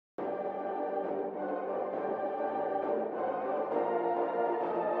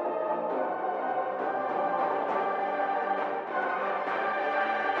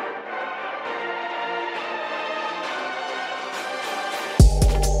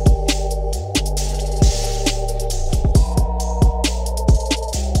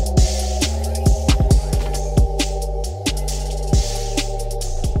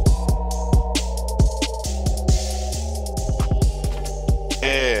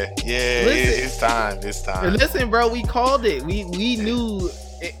Listen, it's time. It's time. listen, bro. We called it. We knew.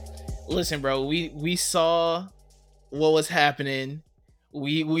 It. Listen, bro. We saw what was happening.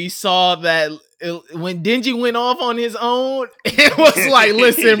 We saw that when Denji went off on his own, it was like,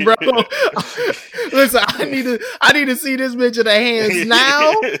 listen, bro, listen, I need to see this bitch in the hands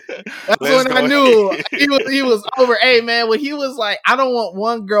now. That's Let's when I go. knew he was over. Hey man, when he was like, I don't want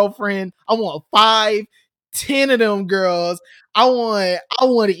one girlfriend, I want 5, 10 of them girls. I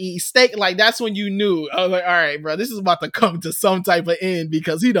want to eat steak. Like that's when you knew. I was like, all right, bro, this is about to come to some type of end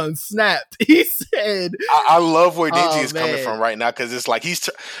because he done snapped. He said, I love where Denji oh, is coming man. from right now because it's like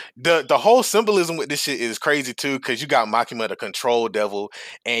the whole symbolism with this shit is crazy too because you got Makima the control devil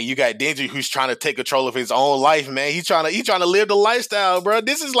and you got Denji who's trying to take control of his own life, man. He's trying to live the lifestyle, bro.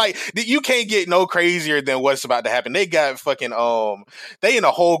 This is like you can't get no crazier than what's about to happen. They got fucking they in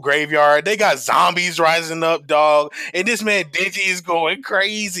a whole graveyard. They got zombies rising up, dog, and this man Denji is going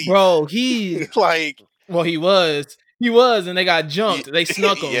crazy, bro. He like. Well, he was, and they got jumped. They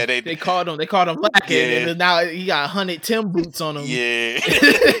snuck him. Yeah, They caught him. They caught him lacking, Yeah. and now he got 100 Tim boots on him. Yeah.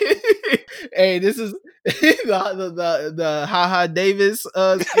 Hey, this is the Haha Davis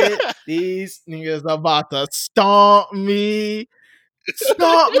skit. These niggas about to stomp me.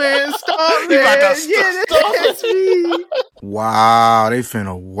 Stomp, man. Stomp, He about man. to Yeah, stomp that's me. Wow, they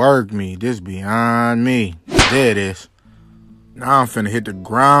finna work me. This beyond me. There it is. Now I'm finna hit the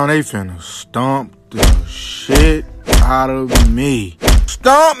ground. They finna stomp the shit out of me.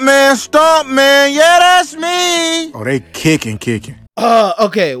 Stomp, man. Yeah, that's me. Oh, they kicking.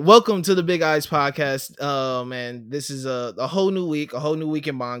 Okay. Welcome to the Big Eyes podcast. Man, this is a whole new week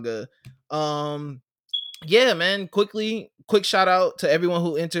in manga. Yeah, man. Quick shout out to everyone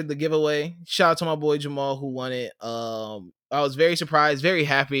who entered the giveaway. Shout out to my boy Jamal who won it. I was very surprised, very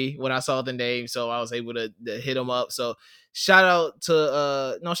happy when I saw the name, so I was able to hit him up. So shout out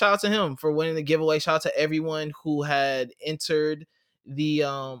to him for winning the giveaway. Shout out to everyone who had entered the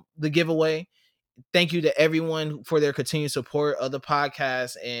giveaway. Thank you to everyone for their continued support of the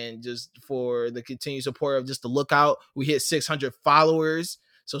podcast and just for the continued support of just the Lookout. We hit 600 followers.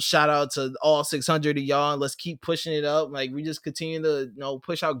 So shout out to all 600 of y'all, and let's keep pushing it up. Like we just continue to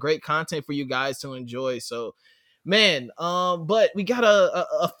push out great content for you guys to enjoy. So man, but we got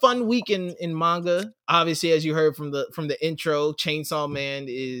a fun week in manga. Obviously, as you heard from the intro, Chainsaw Man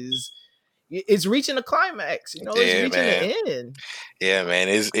is reaching a climax. It's reaching the end. Yeah, man,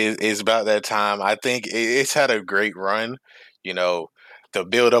 it's about that time. I think it's had a great run. The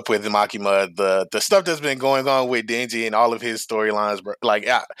build up with Makima, the stuff that's been going on with Denji and all of his storylines, bro. Like,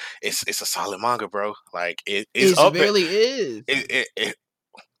 yeah, it's a solid manga, bro. Like, it's up. It really is.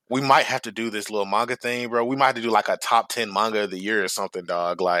 We might have to do this little manga thing, bro. We might have to do like a top 10 manga of the year or something,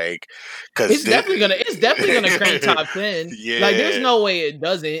 dog. Like, because it's definitely gonna crank top 10. Yeah, like there's no way it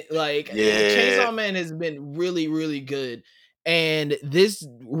doesn't. Like, yeah. Chainsaw Man has been really, really good, and this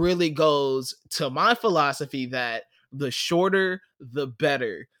really goes to my philosophy that the shorter, the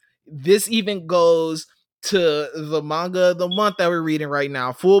better. This even goes to the manga of the month that we're reading right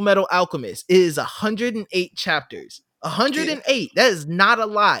now, Full Metal Alchemist. It is 108 chapters. 108. Yeah. That is not a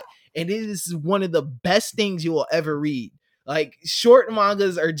lot. And it is one of the best things you will ever read. Like, short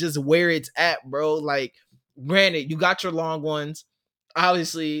mangas are just where it's at, bro. Like, granted, you got your long ones.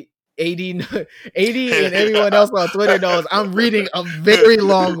 Obviously, 80 and everyone else on Twitter knows I'm reading a very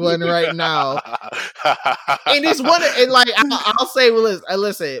long one right now. And it's one, and like I'll say, well,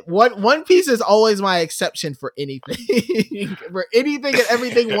 listen, One Piece is always my exception for anything. For anything and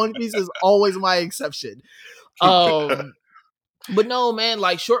everything, One Piece is always my exception. But no, man,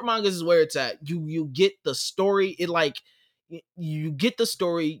 like short mangas is where it's at. You get the story. You get the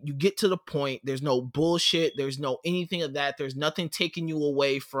story, you get to the point. There's no bullshit. There's no anything of that. There's nothing taking you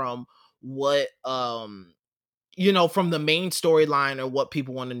away from what from the main storyline or what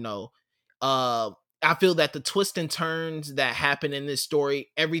people want to know. I feel that the twists and turns that happen in this story,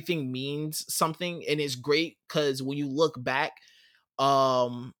 everything means something, and it's great because when you look back,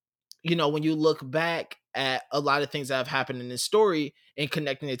 when you look back at a lot of things that have happened in this story and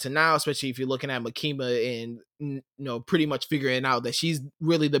connecting it to now, especially if you're looking at Makima and pretty much figuring out that she's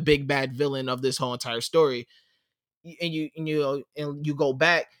really the big bad villain of this whole entire story, and you go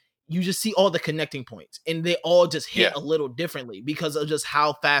back, you just see all the connecting points, and they all just hit a little differently because of just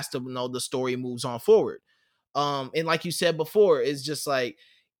how fast the story moves on forward. And like you said before, it's just like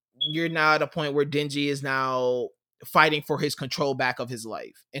you're now at a point where Denji is now fighting for his control back of his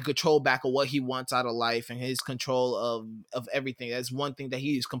life and control back of what he wants out of life and his control of everything. That's one thing that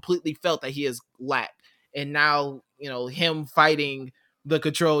he's completely felt that he has lacked. And now, him fighting the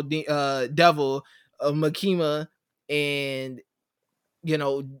control devil of Makima, and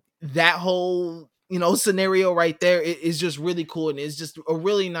that whole scenario right there is just really cool, and it's just a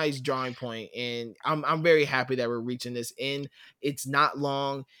really nice drawing point, and I'm very happy that we're reaching this end. It's not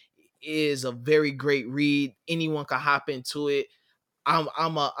long. It is a very great read. Anyone can hop into it. I'm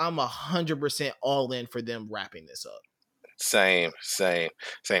 100% all in for them wrapping this up. Same.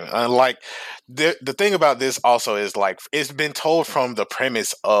 Like the thing about this also is like it's been told from the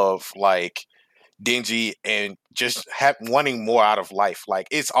premise of like Denji and just wanting more out of life. Like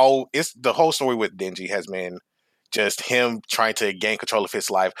it's the whole story with Denji has been just him trying to gain control of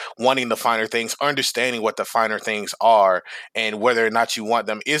his life, wanting the finer things, understanding what the finer things are, and whether or not you want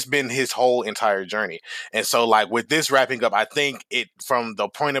them. It's been his whole entire journey. And so, like, with this wrapping up, I think it, from the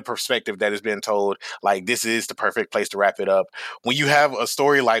point of perspective that has been told, like, this is the perfect place to wrap it up. When you have a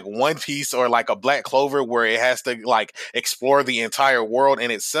story like One Piece or like a Black Clover where it has to, like, explore the entire world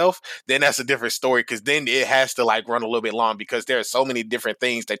in itself, then that's a different story, because then it has to, like, run a little bit long, because there are so many different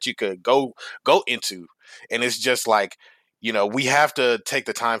things that you could go into. And it's just like, we have to take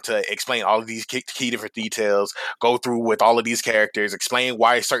the time to explain all of these key different details, go through with all of these characters, explain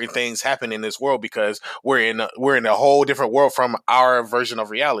why certain things happen in this world, because we're in a whole different world from our version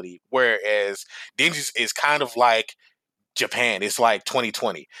of reality. Whereas Dingy is kind of like Japan. It's like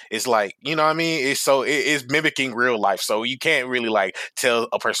 2020. It's like, you know what I mean? It's mimicking real life. So you can't really like tell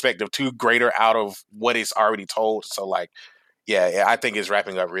a perspective too greater out of what is already told. So like, yeah, I think it's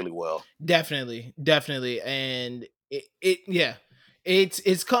wrapping up really well. Definitely, and yeah,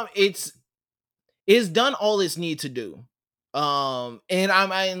 it's done all it's need to do. And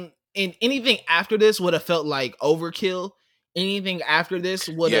anything after this would have felt like overkill. Anything after this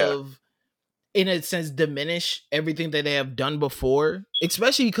would Yeah. have, in a sense, diminish everything that they have done before,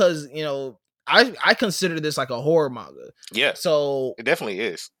 especially because I consider this like a horror manga. Yeah, So it definitely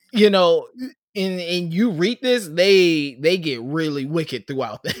is. and you read this, they get really wicked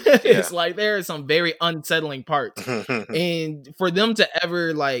throughout. It's like there are some very unsettling parts, and for them to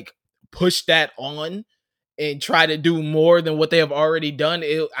ever like push that on and try to do more than what they have already done,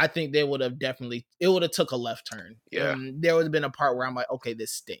 I think they would have it would have took a left turn. Yeah. There would have been a part where I'm like, okay,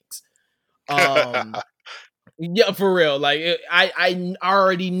 this stinks. Yeah, for real. Like I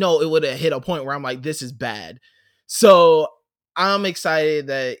already know it would have hit a point where I'm like, this is bad. So I'm excited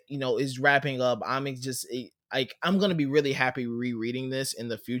that it's wrapping up. I'm gonna be really happy rereading this in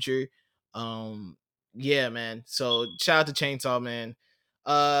the future. Yeah, man. So shout out to Chainsaw Man.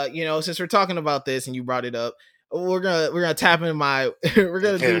 Since we're talking about this and you brought it up, we're gonna tap in my we're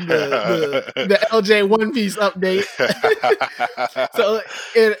gonna do the LJ One Piece update. So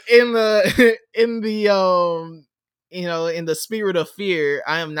in the in the spirit of fear,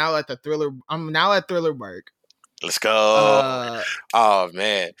 I'm now at Thriller Bark. Let's go. Oh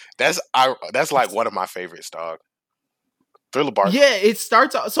man, that's like one of my favorites, dog. Thriller Bark. Yeah, it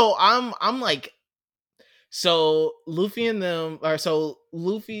starts out. So I'm like, so Luffy and them are so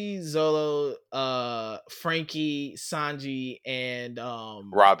Luffy, Zolo, Frankie, Sanji, and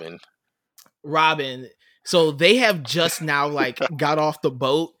Robin. So they have just now like got off the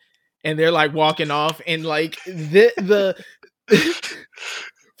boat and they're like walking off, and like the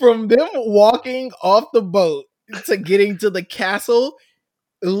from them walking off the boat to getting to the castle,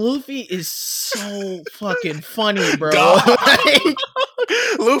 Luffy is so fucking funny, bro. Like,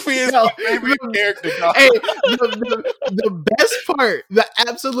 Luffy is my favorite character, dog. Hey, the best part, the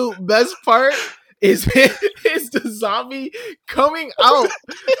absolute best part is the zombie coming out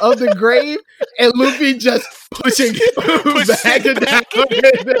of the grave and Luffy just pushing back down in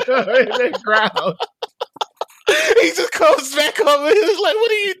the ground. He just comes back up and he's like,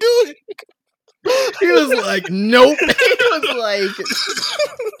 "What are you doing?" He was like, "Nope." He was like,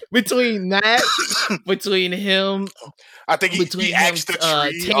 between him, I think he asked the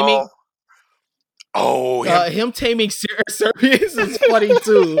tree. Taming. Him taming Serpius is funny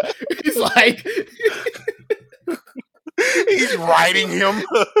too. He's like, he's riding him.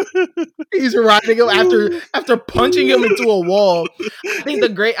 He's riding him after punching him into a wall. I think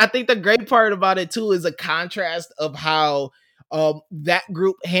the great part about it too is a contrast of how that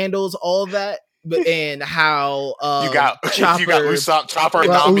group handles all of that, and how you got Usopp, Chopper, and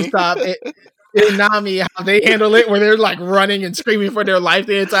Nami. Usopp and Nami, how they handle it, where they're like running and screaming for their life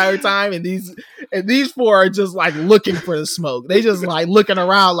the entire time, and these four are just like looking for the smoke. They just like looking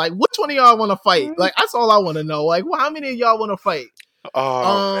around, like, which one of y'all want to fight? Like, that's all I want to know. Like, well, how many of y'all want to fight?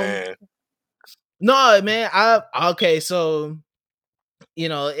 Oh man, no, man. Okay, so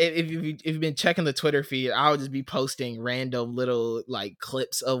if you've been checking the Twitter feed, I'll just be posting random little like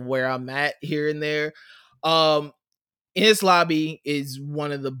clips of where I'm at here and there. His Lobby is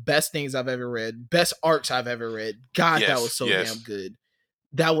one of the best things I've ever read, best arcs I've ever read. God, that was so damn good.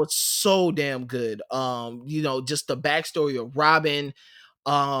 that was so damn good. Just the backstory of Robin.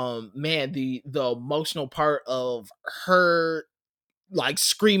 Man, the emotional part of her like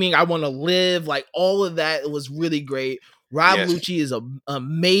screaming, "I want to live!" Like all of that was really great. Rob Yes. Lucci is a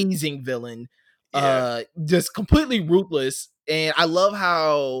amazing villain, Yeah. just completely ruthless, and I love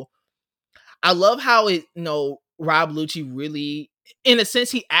how it, Rob Lucci really, in a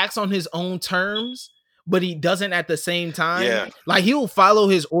sense, he acts on his own terms, but he doesn't at the same time. Yeah. Like he will follow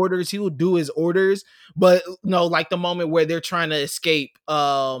his orders, he will do his orders, but no, like the moment where they're trying to escape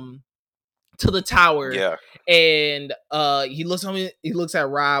to the tower, Yeah. and he looks at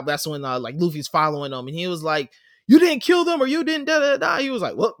Rob. That's when like Luffy's following him, and he was like, "You didn't kill them, or you didn't da da da." He was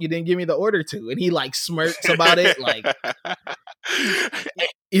like, "Well, you didn't give me the order to," and he like smirks about it, like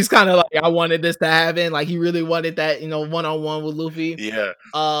he's kind of like, I wanted this to happen. Like he really wanted that, one on one with Luffy. Yeah.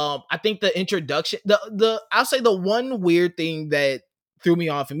 I think the introduction, the I'll say the one weird thing that threw me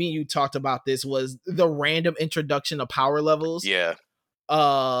off, and me and you talked about this, was the random introduction of power levels. Yeah.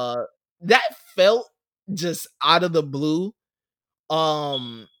 Uh, that felt just out of the blue.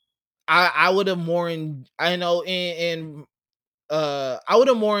 Um, I would have more I know in I would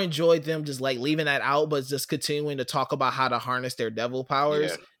have more enjoyed them just like leaving that out, but just continuing to talk about how to harness their devil Yeah.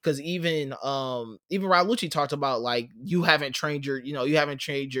 powers. Because even Rob Lucci talked about like you haven't trained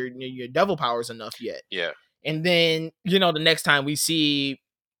your devil powers enough yet. Yeah. And then the next time we see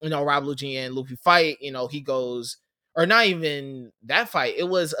Rob Lucci and Luffy fight, he goes, or not even that fight. It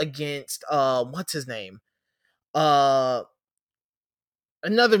was against what's his name, uh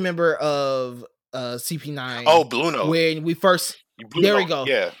another member of Oh, CP9, Bluno. when we first, there we Bluno. go.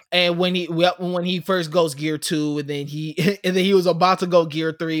 Yeah. And when he first goes gear 2, and then he was about to go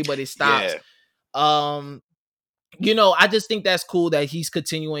gear 3, but it stops. Yeah. I just think that's cool that he's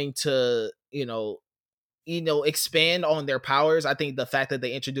continuing to, expand on their powers. I think the fact that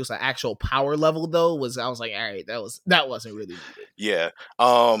they introduced an actual power level though I was like, all right, that wasn't really needed. Yeah.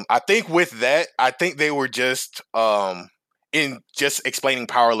 I think with that, I think they were just in just explaining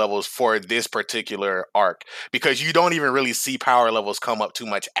power levels for this particular arc, because you don't even really see power levels come up too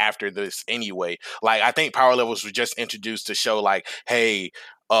much after this anyway. Like I think power levels were just introduced to show like, hey,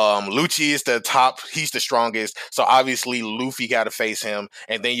 Lucci is the top, he's the strongest, so obviously Luffy got to face him,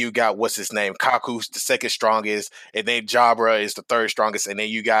 and then you got what's his name, Kaku's the second strongest, and then Jabra is the third strongest, and then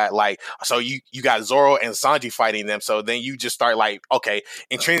you got like, so you got Zoro and Sanji fighting them. So then you just start like, okay,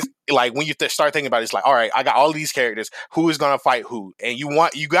 like when you start thinking about it, it's like, all right, I got all these characters, who is gonna fight who, and you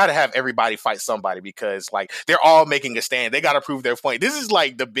got to have everybody fight somebody, because like they're all making a stand, they got to prove their point. This is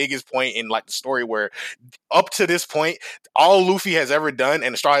like the biggest point in like the story, where up to this point, all Luffy has ever done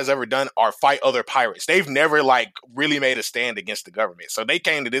and the Straw has ever done are fight other pirates. They've never like really made a stand against the government. So they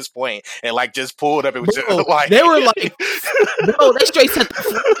came to this point and like just pulled up. It was just like they were like, bro, they straight set the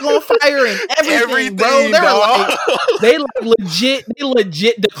flag on fire and everything, bro. They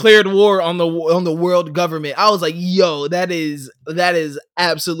legit declared war on the world government. I was like, yo, that is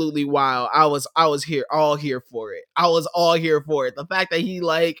absolutely wild. I was all here for it. I was all here for it. The fact that he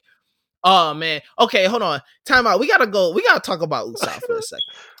like, oh man. Okay, hold on. Time out. We gotta talk about Usopp for a second.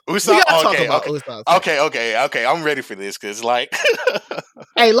 Usopp? Okay, talk about Usopp. okay. I'm ready for this, because like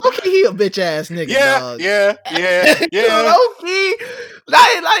hey, low-key, he a bitch ass nigga, dog. Yeah. Low-key.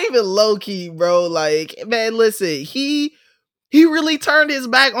 Not even low-key, bro. Like, man, listen, he really turned his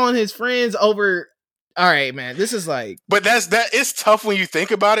back on his friends over. All right, man. This is like, but it's tough when you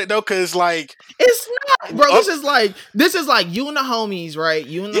think about it though, because like it's not, bro. This is like you and the homies, right?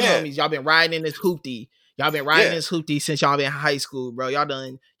 You and the homies, y'all been riding in this hoopty. Y'all been riding this hoopty since y'all been in high school, bro. Y'all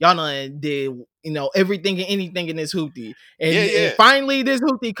done did everything and anything in this hoopty, and finally this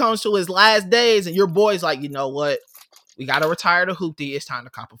hoopty comes to his last days, and your boy's like, you know what? We gotta retire the hoopty. It's time to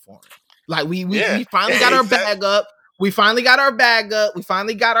cop a foreign. Like we finally got our bag up. We finally got our bag up. We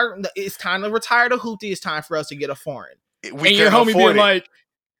finally got it's time to retire the hoopty. It's time for us to get a foreign. And your homie being like,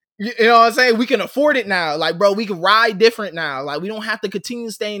 you know what I'm saying? We can afford it now. Like, bro, we can ride different now. Like, we don't have to continue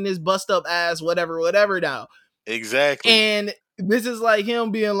staying this bust up ass whatever now. Exactly. And this is like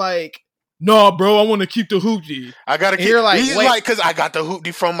him being like, no, bro, I want to keep the hoopty. I gotta keep. You're like, he's like, because I got the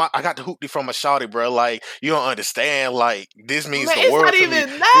hoopty from my shawty, bro. Like, you don't understand. Like, this means the world. It's not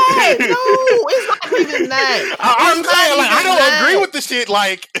even that. No, it's not even that. I'm saying, like, I don't agree with the shit.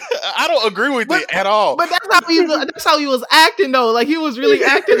 Like, I don't agree with it at all. But that's how he was acting though. Like, he was really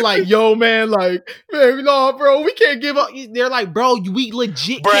acting like, yo, man, no, bro, we can't give up. They're like, bro, we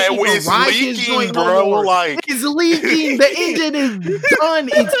legit can't even ride this joint, bro. No more. Like, it's leaking. The engine is done.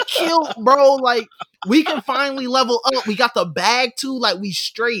 It's killed, bro. Like, we can finally level up. We got the bag too. Like, we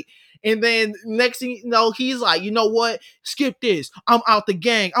straight. And then next thing you know, he's like, you know what? Skip this. I'm out the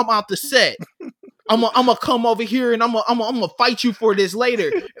gang. I'm out the set. I'm gonna come over here and I'm gonna fight you for this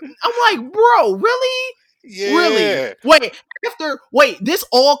later. I'm like, bro, really? Really? Yeah. Wait, this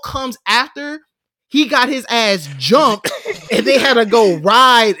all comes after he got his ass jumped and they had to go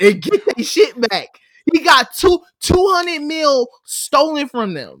ride and get their shit back. He got 200 mil stolen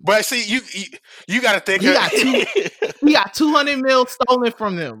from them. But see, you got to think. He got 200 mil stolen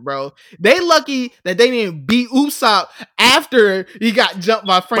from them, bro. They lucky that they didn't beat Usopp after he got jumped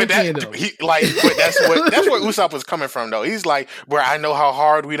by Frankie and them. But that's where Usopp was coming from, though. He's like, where I know how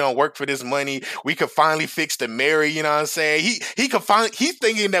hard we don't work for this money. We could finally fix the Mary. You know what I'm saying? He's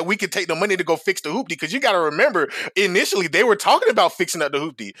thinking that we could take the money to go fix the hoopty, because you got to remember, initially they were talking about fixing up the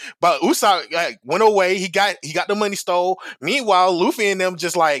hoopty, but Usopp went away. He got the money stole. Meanwhile, Luffy and them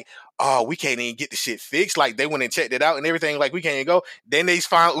just like, oh, we can't even get the shit fixed. Like, they went and checked it out and everything. Like, we can't even go. Then they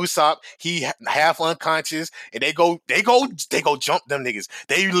find Usopp. He half unconscious, and they go jump them niggas.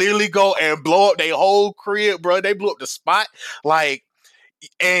 They literally go and blow up their whole crib, bro. They blew up the spot. Like,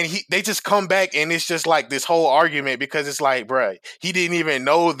 and they just come back, and it's just like this whole argument, because it's like, bro, he didn't even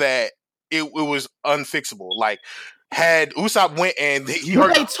know that it was unfixable. Like, had Usopp went and he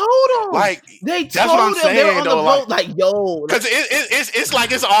heard, they told him, like, they that's what I'm told him saying, they were on though, the boat, like yo, because it's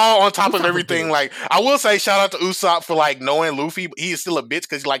like it's all on top of Usopp a everything. bitch. Like, I will say shout out to Usopp for like knowing Luffy. He is still a bitch,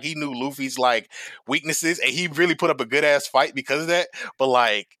 because like he knew Luffy's like weaknesses, and he really put up a good ass fight because of that. But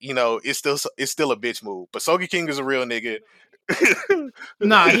like, you know, it's still a bitch move. But Sogeking is a real nigga.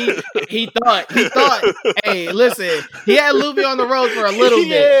 Nah, he thought, hey, listen, he had Luffy on the road for a little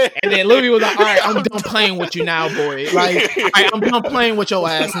bit, and then Luffy was like, all right, I'm done playing with you now, boy. Like, all right, I'm done playing with your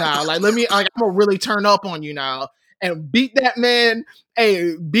ass now. Like, I'm gonna really turn up on you now and beat that man.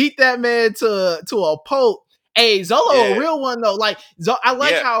 Hey, beat that man to a pulp. Hey, Zolo, a real one though. Like, I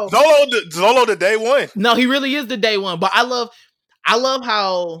like how Zolo the day one. No, he really is the day one. But I love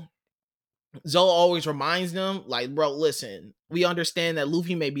how Zoe always reminds them, like, bro, listen, we understand that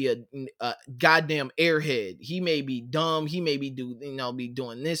Luffy may be a goddamn airhead. He may be dumb. He may be be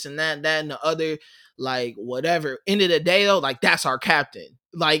doing this and that and the other, like, whatever. End of the day, though, like, that's our captain.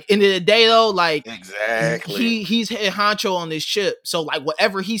 Like, end of the day, though, like, exactly, he's head honcho on this ship. So, like,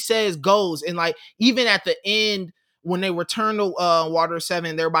 whatever he says goes. And, like, even at the end, when they return to Water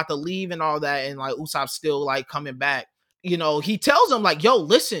 7, they're about to leave and all that, and, like, Usopp's still, like, coming back. You know, he tells them, like, yo,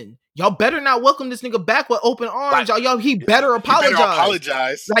 listen, y'all better not welcome this nigga back with open arms. Like, he better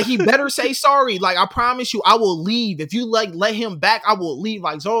apologize. Like, he better say sorry. Like, I promise you, I will leave. If you, like, let him back, I will leave.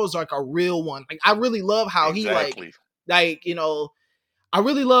 Like, Zoro's, like, a real one. Like, I really love how he, like, you know, I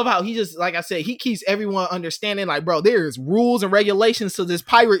really love how he just, like I said, he keeps everyone understanding, like, bro, there's rules and regulations to this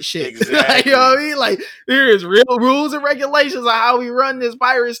pirate shit. Exactly. Like, you know what I mean? Like, there's real rules and regulations on how we run this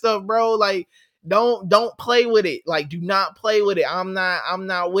pirate stuff, bro. Like, don't play with it. Like, do not play with it. I'm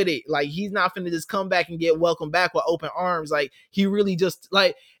not with it. Like, he's not finna just come back and get welcomed back with open arms. Like, he really just,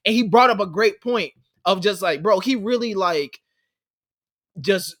 like, and he brought up a great point of just, like, bro, he really, like,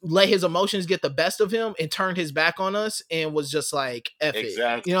 just let his emotions get the best of him and turned his back on us and was just like, F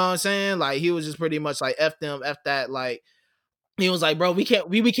it. You know what I'm saying? Like, he was just pretty much like, F them, F that. Like, he was like, bro, we can't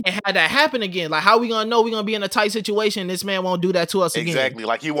have that happen again. Like, how we gonna know we gonna be in a tight situation? This man won't do that to us again. Exactly.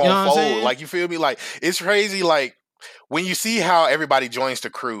 Like, he won't fold. Like, you feel me? Like, it's crazy. Like, when you see how everybody joins the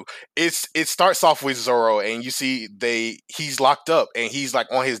crew, it starts off with Zoro, and you see he's locked up, and he's like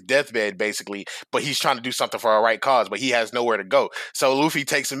on his deathbed basically, but he's trying to do something for a right cause, but he has nowhere to go. So Luffy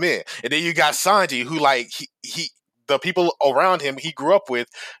takes him in, and then you got Sanji, who, like, he the people around him he grew up with,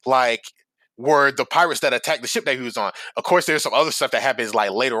 like, were the pirates that attacked the ship that he was on. Of course, there's some other stuff that happens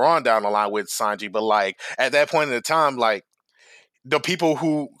like later on down the line with Sanji, but like at that point in the time, like, the people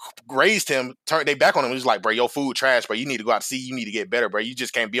who raised him turned their back on him. He was like, bro, your food trash, bro. You need to go out to sea. You need to get better, bro. You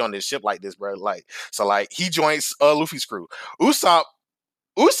just can't be on this ship like this, bro. Like, so, like, he joins Luffy's crew. Usopp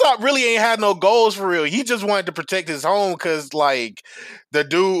really ain't had no goals for real. He just wanted to protect his home because, like, the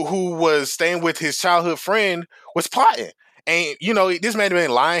dude who was staying with his childhood friend was plotting. And, you know, this man had been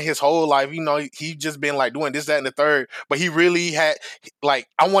lying his whole life. You know, he just been, like, doing this, that, and the third. But he really had, like,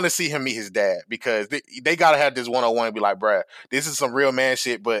 I want to see him meet his dad, because they got to have this one-on-one and be like, bruh, this is some real man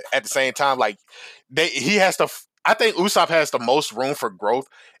shit. But at the same time, like, he has to, I think Usopp has the most room for growth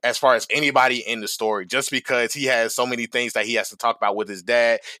as far as anybody in the story, just because he has so many things that he has to talk about with his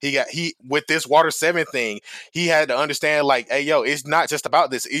dad. With this Water 7 thing, he had to understand, like, hey, yo, it's not just about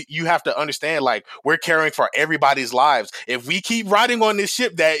this. You have to understand, like, we're caring for everybody's lives. If we keep riding on this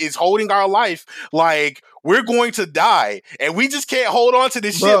ship that is holding our life, like, we're going to die, and we just can't hold on to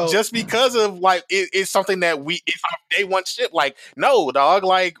this ship Bro. just because of like it's something that it's our day one ship. Like, no, dog,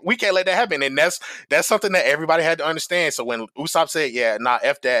 like we can't let that happen, and that's something that everybody had to understand. So when Usopp said, "Yeah, nah,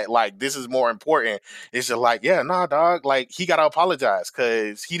 f that," like this is more important, it's just like, yeah, nah, dog, like he gotta apologize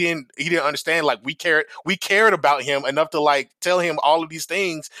because he didn't understand. Like we cared about him enough to like tell him all of these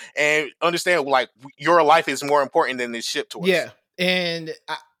things and understand like your life is more important than this ship to us. Yeah. And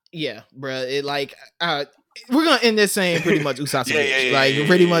yeah, bro. It like we're gonna end this saying pretty much Usopp's a Yeah, yeah, bitch. yeah, Like yeah,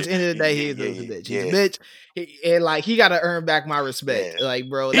 pretty yeah, much end of the day, yeah, he is yeah, a yeah, bitch. He's a yeah, bitch. And like he gotta earn back my respect. yeah. Like,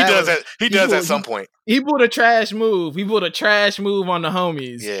 bro, He that does was that. He does at some point. he pulled a trash move. He pulled a trash move on the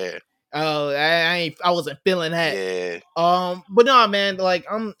homies. Yeah, Oh, I wasn't feeling that. yeah. But no, man, like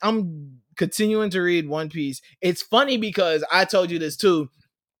I'm continuing to read One Piece. It's funny because I told you this too.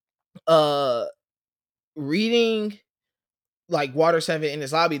 Reading like Water 7 in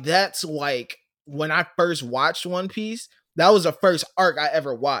his lobby, that's like when I first watched One Piece, that was the first arc I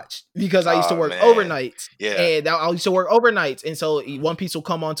ever watched because I used to Oh work man, overnights. yeah, And I used to work overnights. And so One Piece will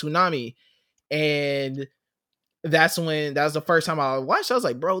come on Toonami. And that was the first time I watched. I was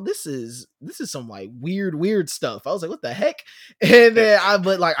like, bro, this is some like weird stuff. I was like, what the heck? And then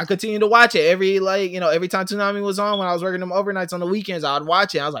I continued to watch it every every time Toonami was on when I was working them overnights on the weekends, I'd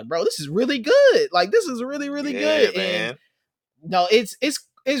watch it. I was like, bro, this is really good. Like this is really yeah, good. And man. no, it's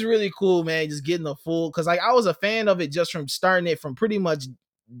really cool, man. Just getting the full because like I was a fan of it just from starting it from pretty much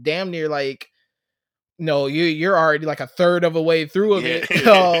damn near like no, you're already like a third of a way through of Yeah,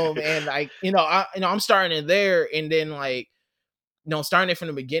 it. And like I'm starting it there, and then like starting it from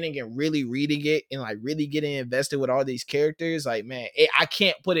the beginning and really reading it and like really getting invested with all these characters. Like man, I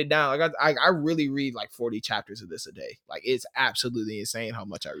can't put it down. Like I really read like 40 chapters of this a day. Like it's absolutely insane how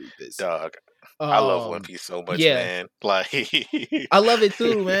much I read this. dog. I love One Piece so much, Yeah, man. Like, I love it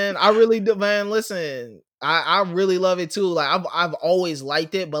too, man. I really do, man. Listen, I really love it too. Like I've always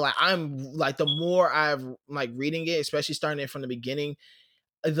liked it, but like I'm like the more I've like reading it, especially starting it from the beginning,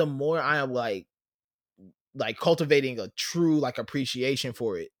 the more I am like cultivating a true like appreciation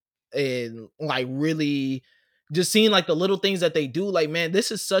for it. And like really just seeing like the little things that they do. Like, man, this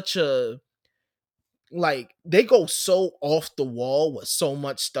is such a like they go so off the wall with so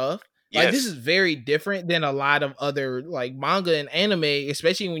much stuff. Like this is yes, very different than a lot of other like manga and anime,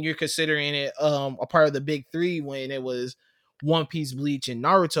 especially when you're considering it a part of the big three when it was One Piece, Bleach, and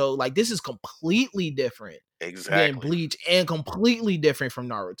Naruto. Like this is completely different than exactly. Bleach and completely different from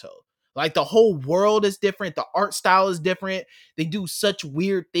Naruto. Like the whole world is different, the art style is different. They do such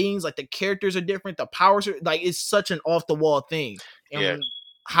weird things, like the characters are different, the powers are like it's such an off the wall thing. Yeah, And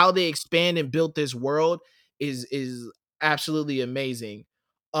how they expand and built this world is absolutely amazing.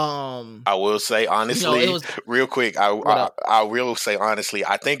 I will say It honestly, was real quick. what up? I will say honestly.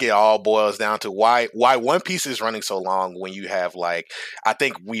 I think it all boils down to why One Piece is running so long. When you have like, I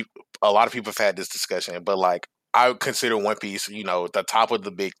think a lot of people have had this discussion, but like I would consider One Piece, the top of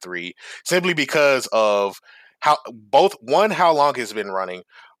the big three, simply because of how both one how long it's been running,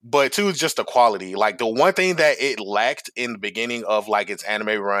 but two just the quality. Like the one thing that it lacked in the beginning of like its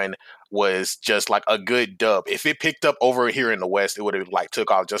anime run was just like a good dub. If it picked up over here in the West, it would have like took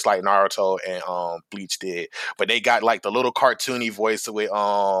off just like Naruto and Bleach did. But they got like the little cartoony voice with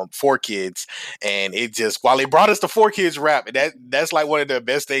Four Kids, and it just while they brought us the Four Kids rap, that's like one of the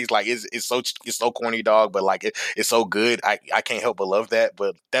best things. Like it's so corny, dog, but like it's so good. I can't help but love that.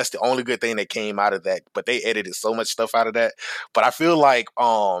 But that's the only good thing that came out of that. But they edited so much stuff out of that. But I feel like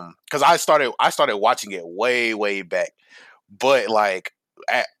because I started watching it way back, but like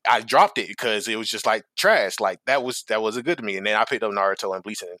I dropped it because it was just like trash. Like that wasn't good to me. And then I picked up Naruto and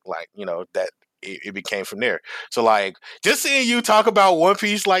Bleach, and like that it became from there. So like just seeing you talk about One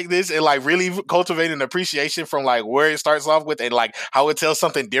Piece like this and like really cultivating an appreciation from like where it starts off with and like how it tells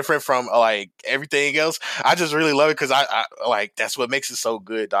something different from like everything else. I just really love it because I like that's what makes it so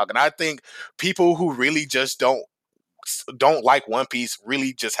good, dog. And I think people who really just don't like One Piece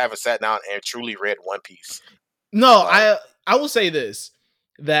really just haven't sat down and truly read One Piece. No, Like, I will say this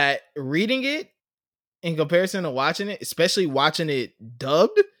that reading it in comparison to watching it, especially watching it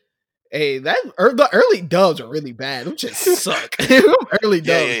dubbed. Hey, the early dubs are really bad. Them just suck. Early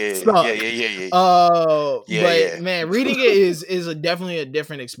yeah, dubs yeah, yeah, yeah, suck. yeah, yeah, yeah, yeah, But yeah. man, reading it is definitely a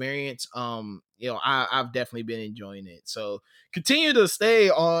different experience. I've definitely been enjoying it. So continue to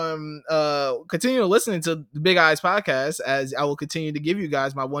stay on. Continue listening to the Big Eyes podcast as I will continue to give you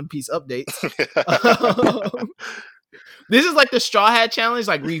guys my One Piece updates. This is like the Straw Hat Challenge,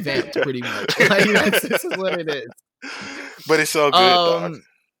 like revamped, pretty much. Like this is what it is. But it's so good, dog. Um,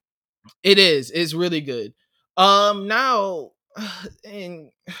 it is. It's really good. Now And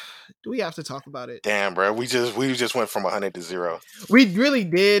do we have to talk about it? Damn, bro. We just went from 100 to 0. We really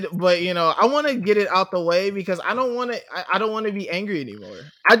did, but I want to get it out the way because I don't want to. I don't want to be angry anymore.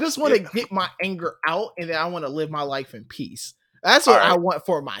 I just want Yeah. to get my anger out, and then I want to live my life in peace. That's All what I right. want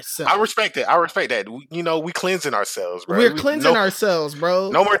for I myself. respect it. I respect that. We cleansing ourselves, bro. We're cleansing ourselves,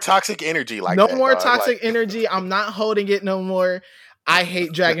 bro. No more toxic energy like No that, more dog. Like toxic energy. I'm not holding it no more. I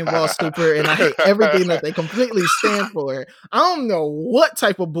hate Dragon Ball Super and I hate everything that they completely stand for. I don't know what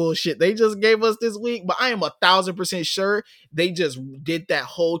type of bullshit they just gave us this week, but I am 1,000% sure they just did that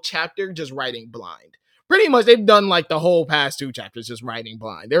whole chapter just writing blind. Pretty much, they've done like the whole past 2 chapters just writing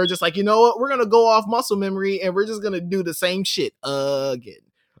blind. They were just like, you know what? We're gonna go off muscle memory and we're just gonna do the same shit again.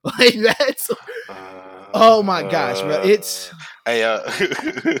 Like that's. Oh my gosh, bro! It's hey,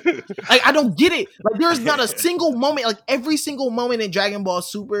 like I don't get it. Like there's not a single moment, like every single moment in Dragon Ball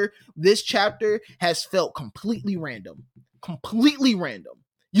Super, this chapter has felt completely random. Completely random.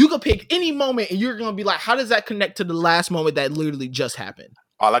 You could pick any moment and you're gonna be like, how does that connect to the last moment that literally just happened?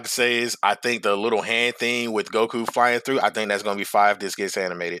 all I can say is I think the little hand thing with Goku flying through, I think that's going to be 5. This gets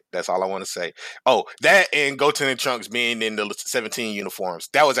animated. That's all I want to say. Oh, that and Goten and Trunks being in the 17 uniforms.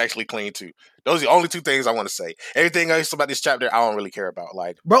 That was actually clean too. Those are the only 2 things I want to say. Everything else about this chapter, I don't really care about.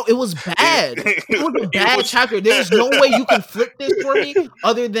 Like, bro, it was bad. It was a bad chapter. There's no way you can flip this for me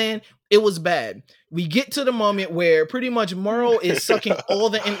other than it was bad. We get to the moment where pretty much Moro is sucking all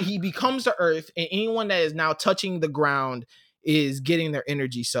the, and he becomes the earth, and anyone that is now touching the ground is getting their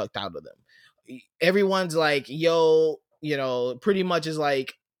energy sucked out of them. Everyone's like, yo, pretty much is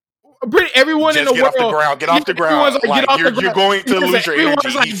like, everyone in the get world, off the ground. Get off the ground. Like, you're going to lose your energy.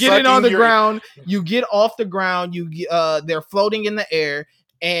 Like, getting on the ground. You get off the ground. They're floating in the air,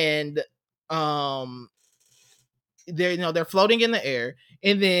 and they're floating in the air,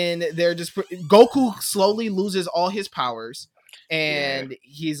 and then they're just Goku slowly loses all his powers, and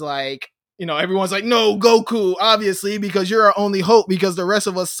he's like, everyone's like, no, Goku, obviously, because you're our only hope, because the rest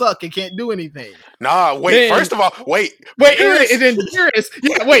of us suck and can't do anything. Nah, wait. Then, first of all, wait. And then Beerus,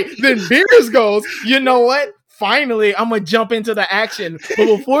 then Beerus goes, you know what? Finally, I'm gonna jump into the action. But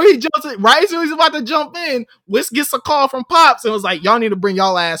before he jumps in, right as he's about to jump in, Whisk gets a call from Pops and was like, y'all need to bring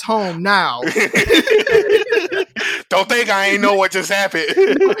y'all ass home now. Don't think I ain't know what just happened.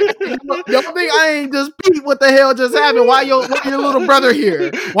 Don't think I ain't just peep what the hell just happened. Why your little brother here?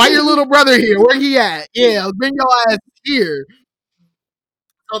 Why your little brother here? Where he at? Yeah, bring your ass here.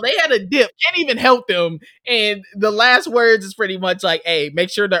 So they had a dip. Can't even help them. And the last words is pretty much like, hey, make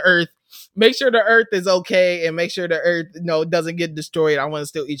sure the earth is okay, and make sure the earth doesn't get destroyed. I want to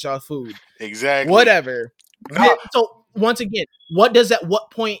still eat y'all food. Exactly. Whatever. No. So once again, what does at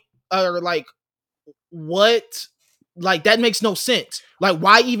what point what that makes no sense. Like,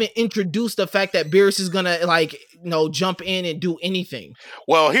 why even introduce the fact that Beerus is gonna jump in and do anything?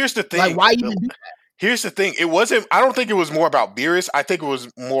 Well, here's the thing. Like, why even do that? Here's the thing. I don't think it was more about Beerus. I think it was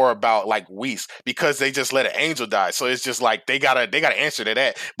more about like Whis, because they just let an angel die. So it's just like they gotta answer to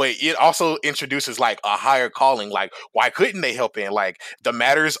that. But it also introduces like a higher calling. Like, why couldn't they help in? Like, the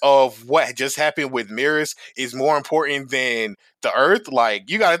matters of what just happened with Beerus is more important than the earth. Like,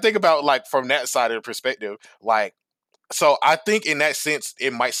 you gotta think about like from that side of the perspective. Like, so I think in that sense,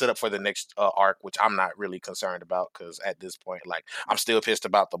 it might set up for the next arc, which I'm not really concerned about, because at this point, like, I'm still pissed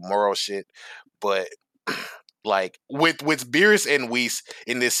about the moral shit. But like with Beerus and Whis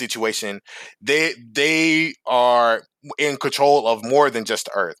in this situation, they are in control of more than just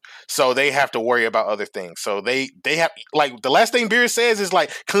the earth, so they have to worry about other things. So they have, like, the last thing Beerus says is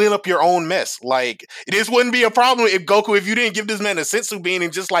like, clean up your own mess. Like, this wouldn't be a problem if you didn't give this man a sensu bean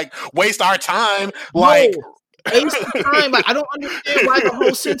and just like waste our time. Like, waste the time. Like, I don't understand why the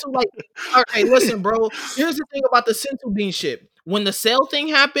whole sensu, like, all right, listen, bro. Here's the thing about the sensu bean shit. When the Cell thing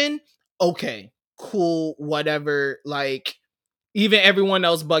happened, okay, cool, whatever. Like, even everyone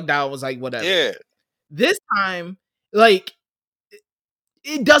else bugged out, was like, whatever. Yeah. This time, like,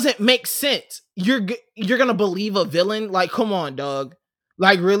 it doesn't make sense. You're gonna believe a villain? Like, come on, dog.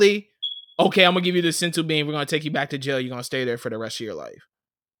 Like, really? Okay, I'm gonna give you the sensu bean. We're gonna take you back to jail. You're gonna stay there for the rest of your life.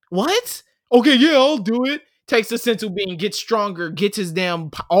 What? Okay, yeah, I'll do it. Takes the sensu bean, gets stronger, gets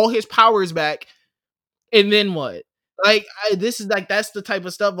all his powers back, and then what? Like, this is like, that's the type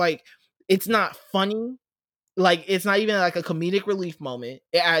of stuff, like, it's not funny. Like, it's not even like a comedic relief moment.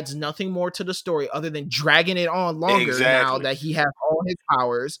 It adds nothing more to the story other than dragging it on longer now that he has all his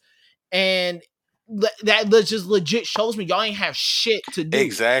powers. And that just legit shows me y'all ain't have shit to do.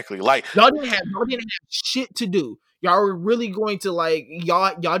 Exactly. Like, y'all didn't have shit to do. Y'all were really going to, like,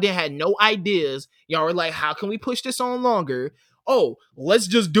 y'all didn't have no ideas. Y'all were like, how can we push this on longer? oh, let's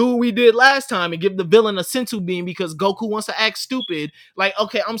just do what we did last time and give the villain a sensu bean because Goku wants to act stupid. Like,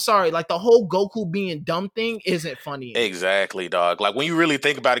 okay, I'm sorry. Like, the whole Goku being dumb thing isn't funny anymore. Exactly, dog. Like when you really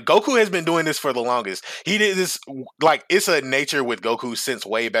think about it, Goku has been doing this for the longest. He did this like it's a nature with Goku since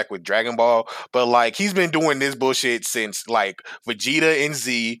way back with Dragon Ball, but like he's been doing this bullshit since like Vegeta and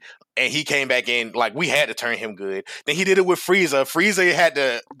Z. And he came back in, like, we had to turn him good. Then he did it with Frieza. Frieza had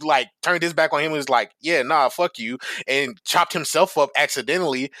to, like, turn this back on him and was like, yeah, nah, fuck you. And chopped himself up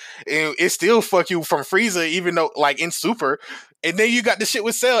accidentally. And it's still fuck you from Frieza, even though, like, in Super. And then you got the shit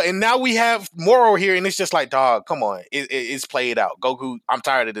with Cell, and now we have Moro here, and it's just like, dog, come on, it's played out. Goku, I'm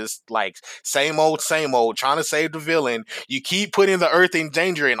tired of this, like same old, trying to save the villain. You keep putting the Earth in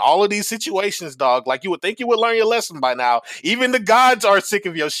danger in all of these situations, dog. Like you would think you would learn your lesson by now. Even the gods are sick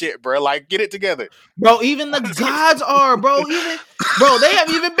of your shit, bro. Like get it together, bro. Even the gods are, bro. Even bro, they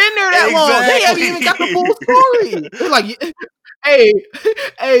haven't even been there that long. They haven't even got the full story. It's like,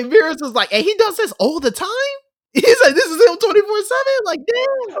 hey, Virus was like, hey, he does this all the time. He's like, this is him 24/7. Like,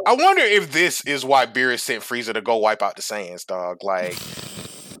 damn. I wonder if this is why Beerus sent Frieza to go wipe out the Saiyans, dog. Like,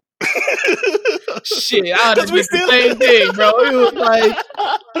 shit, I did the same thing, bro. It was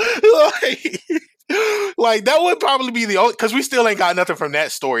like that would probably be the only because we still ain't got nothing from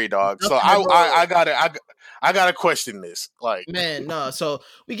that story, dog. So I gotta question this. Like, man, no. So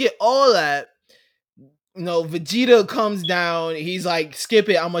we get all that. You know, Vegeta comes down. He's like, skip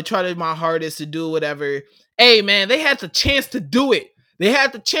it. I'm gonna try my hardest to do whatever. Hey, man, they had the chance to do it. They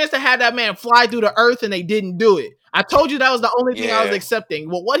had the chance to have that man fly through the earth, and they didn't do it. I told you that was the only thing I was accepting.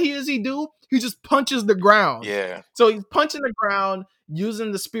 Well, what does he do? He just punches the ground. Yeah. So he's punching the ground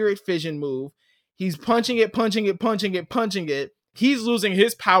using the spirit fission move. He's punching it. He's losing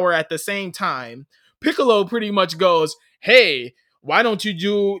his power at the same time. Piccolo pretty much goes, hey, why don't you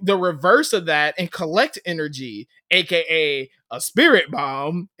do the reverse of that and collect energy, aka a spirit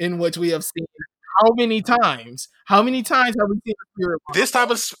bomb, in which we have seen how many times? How many times have we seen a spirit bomb? This type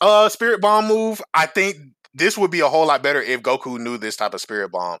of spirit bomb move, I think this would be a whole lot better if Goku knew this type of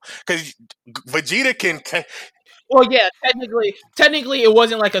spirit bomb. Because Vegeta can... Well, yeah, technically it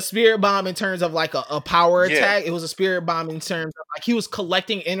wasn't like a spirit bomb in terms of like a power attack. It was a spirit bomb in terms of like he was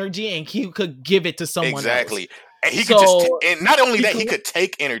collecting energy and he could give it to someone else. And he could just, and not only that, he could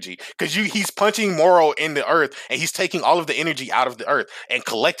take energy because he's punching Moro in the earth and he's taking all of the energy out of the earth and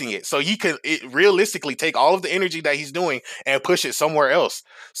collecting it. So he could realistically take all of the energy that he's doing and push it somewhere else.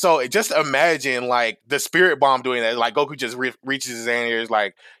 So just imagine like the spirit bomb doing that. Like Goku just reaches his hand here, is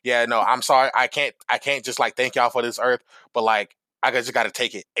like, yeah, no, I'm sorry, I can't just like thank y'all for this earth, but like I just got to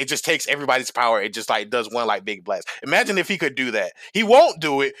take it. It just takes everybody's power. It just like does one like big blast. Imagine if he could do that. He won't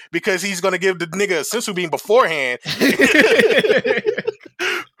do it because he's going to give the nigga a sensu beam beforehand.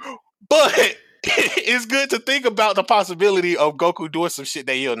 But it's good to think about the possibility of Goku doing some shit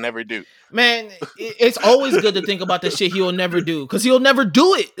that he'll never do. Man, it's always good to think about the shit he'll never do because he'll never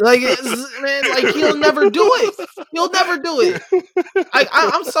do it. Like, man, like he'll never do it. He'll never do it.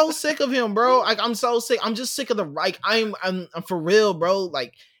 I'm so sick of him, bro. Like, I'm so sick. I'm just sick of the like. I'm for real, bro.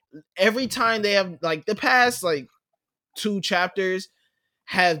 Like every time they have like the past like 2 chapters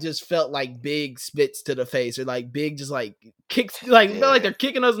have just felt like big spits to the face or like big just like kicks. Like feel like they're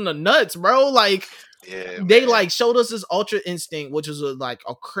kicking us in the nuts, bro. Like. Yeah, they like showed us this Ultra Instinct, which was like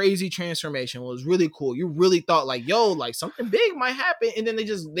a crazy transformation. It was really cool. You really thought like, yo, like something big might happen, and then they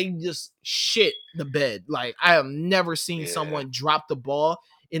just shit the bed. Like I have never seen someone drop the ball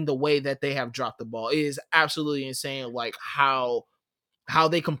in the way that they have dropped the ball. It is absolutely insane. Like how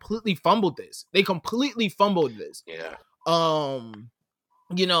they completely fumbled this. Yeah.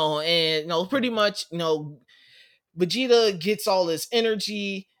 You know, and you know, pretty much, you know, Vegeta gets all this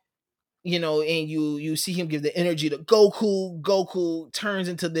energy. You know, and you see him give the energy to Goku. Goku turns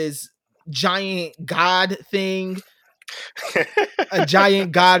into this giant god thing, a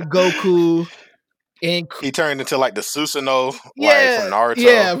giant god Goku, and he turned into like the Susanoo, like from Naruto.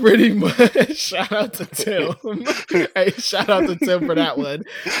 Yeah, pretty much. Shout out to Tim. Hey, shout out to Tim for that one.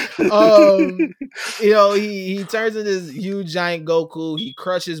 You know, he turns into this huge giant Goku. He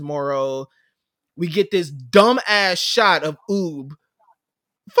crushes Moro. We get this dumb ass shot of Oob.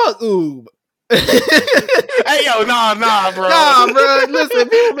 Fuck Oob. Hey yo, nah, bro. Nah, bro. Listen,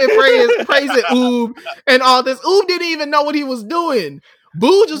 people been praising Oob and all this. Oob didn't even know what he was doing.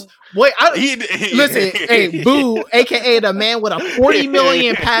 Boo just wait. Listen, hey, Boo, aka the man with a 40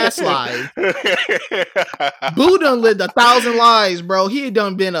 million past life. Boo done lived 1,000 lives, bro. He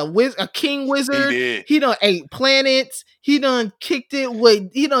done been a king wizard. He done ate planets. He done kicked it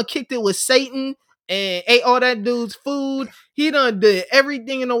with Satan. and ate all that dude's food. He done did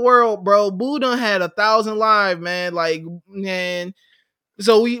everything in the world, bro. Boo done had 1,000 lives, man. Like, man.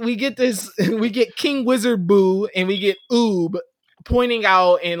 So we get this, we get King Wizard Boo and we get Oob pointing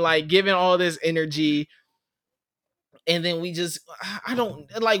out and like giving all this energy, and then we just, I don't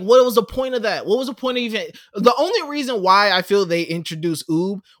like, what was the point of that? What was the point of even, the only reason why I feel they introduced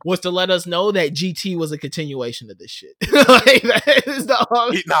Oob was to let us know that GT was a continuation of this shit. Like, that is the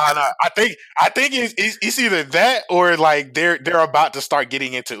Nah, nah. I think it's either that or like they're about to start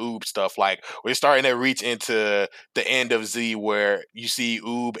getting into Oob stuff. Like we're starting to reach into the end of Z where you see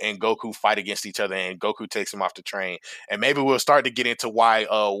Oob and Goku fight against each other, and Goku takes him off the train. And maybe we'll start to get into why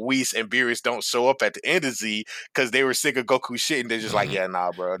Whis and Beerus don't show up at the end of Z because they were sick of Goku shit, and they're just like, yeah, nah,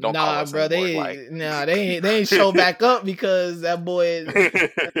 bro, don't call nah, us bro, anymore. Like, they ain't show back up because that boy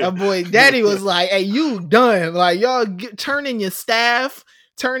daddy was like, hey, you done, like, y'all turn in your staff,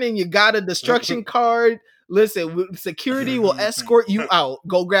 turn in your God of Destruction card. Listen, security will escort you out.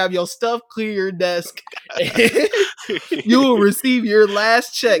 Go grab your stuff, clear your desk. You will receive your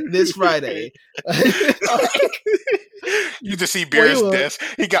last check this Friday. Like, you just see boy, Beerus' desk.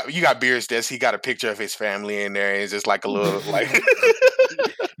 You got Beerus' desk. He got a picture of his family in there, and it's just like a little like.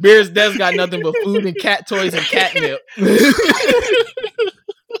 Beer's desk got nothing but food and cat toys and catnip.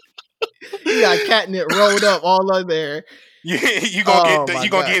 He got catnip rolled up all over there. You gonna Oh get my you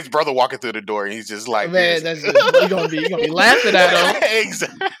gonna get god, his brother walking through the door, and he's just like, man, Beerus. that's just, you gonna be laughing at him.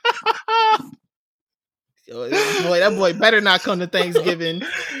 Exactly. Boy, that boy better not come to Thanksgiving.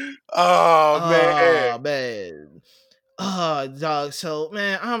 Oh man. Oh man. Oh dog. So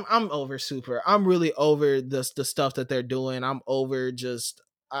man, I'm over Super. I'm really over the stuff that they're doing. I'm over just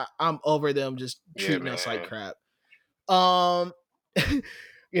I'm over them just Yeah, treating us like man. crap. Um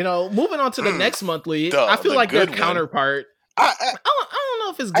moving on to the next monthly, I feel The like their good one. counterpart. I, I don't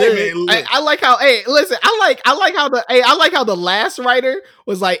know if it's hey good. man, look. I like how, hey, listen, I like how the last writer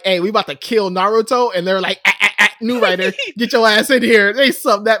was like, hey, we about to kill Naruto, and they're like, new writer, get your ass in here. They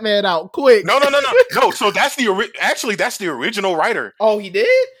subbed that man out quick. No. So that's actually that's the original writer. Oh, he did?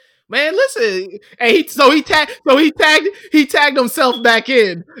 Man, listen. Hey, he tagged himself back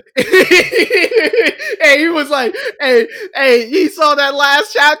in. Hey, he was like, hey, he saw that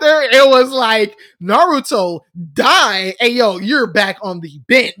last chapter. It was like, Naruto die. Hey, yo, you're back on the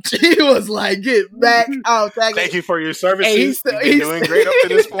bench. He was like, get back out. Thank you for your Hey, services. You've been doing great up to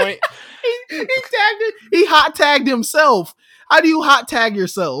this point. he hot tagged himself. How do you hot tag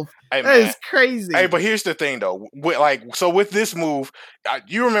yourself? Hey That man. is crazy. Hey, but here's the thing though. With this move,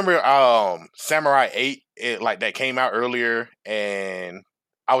 you remember Samurai 8, like that came out earlier, and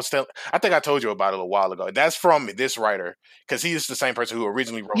I think I told you about it a while ago. That's from this writer because he's the same person who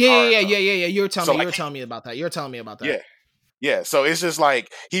originally wrote Naruto. Yeah. You were So like, telling me about that. You're telling me about that. yeah. Yeah, so it's just like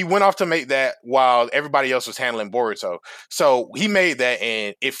he went off to make that while everybody else was handling Boruto. So he made that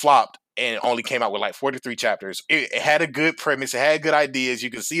and it flopped and only came out with like 43 chapters. It had a good premise, it had good ideas. You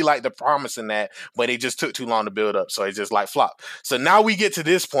could see like the promise in that, but it just took too long to build up. So it just like flopped. So now we get to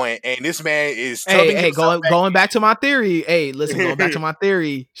this point, and this man is tubbing himself Going back to my theory. Hey, listen, going back to my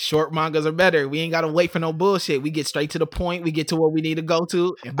theory. Short mangas are better. We ain't gotta wait for no bullshit. We get straight to the point. We get to where we need to go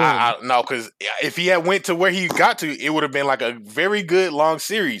to, and boom. I no, because if he had went to where he got to, it would have been like a very good long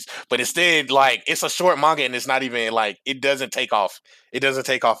series. But instead, like it's a short manga, and it's not even like it doesn't take off. It doesn't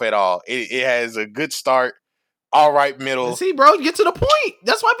take off at all. It has a good start, all right middle. See, bro, get to the point.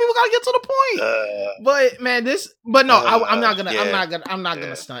 That's why people gotta get to the point. But man, I'm not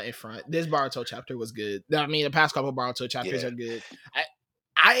gonna stunt in front. This Boruto chapter was good. I mean, the past couple Boruto chapters are good.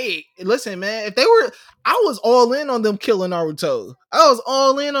 I listen, man. If they were, I was all in on them killing Naruto. I was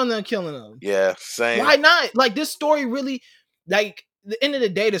all in on them killing him. Yeah, same. Why not? Like this story really, like the end of the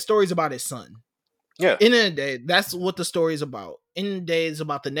day, the story's about his son. Yeah. End of the day, that's what the story is about. End of the day, it's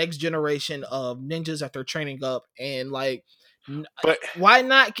about the next generation of ninjas that they're training up, and like, but why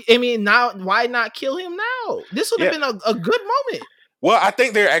not? I mean, now why not kill him now? This would have been a good moment. Well, I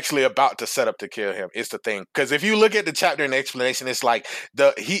think they're actually about to set up to kill him. It's the thing, because if you look at the chapter and the explanation, it's like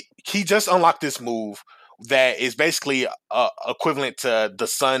he just unlocked this move that is basically equivalent to the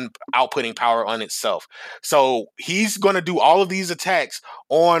sun outputting power on itself. So he's going to do all of these attacks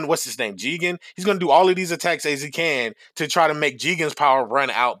on what's his name, Jigen. He's going to do all of these attacks as he can to try to make Jigen's power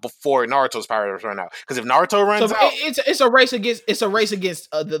run out before Naruto's power run out. Because if Naruto runs out, it's a race against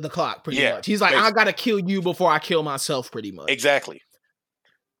the clock. Pretty much, he's like, basically, I gotta kill you before I kill myself. Pretty much, exactly.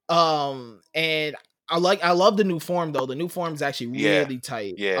 And I love the new form though. The new form is actually really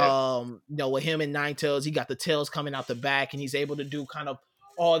tight. Yeah. With him and Nine Tails, he got the tails coming out the back, and he's able to do kind of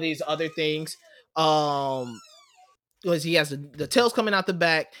all these other things. Because he has the tails coming out the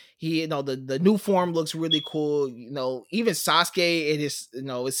back, he, the new form looks really cool. Even Sasuke, is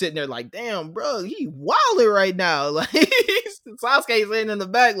sitting there like, damn, bro, he wilding right now. Like Sasuke sitting in the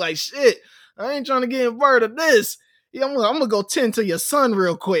back like, shit, I ain't trying to get involved of this. Yeah, I'm gonna go tend to your son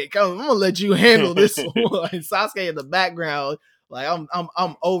real quick. I'm gonna let you handle this one. Sasuke in the background, like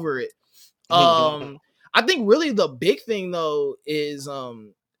I'm over it. I think really the big thing though is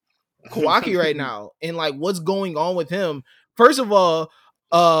Kawaki right now and like what's going on with him. First of all,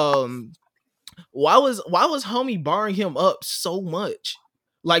 um why was homie barring him up so much?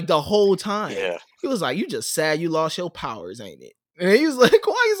 Like the whole time. Yeah. He was like, you just sad you lost your powers, ain't it? And he was like,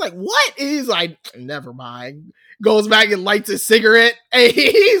 Kawaki's like, what? And he's like, never mind. Goes back and lights a cigarette. Hey,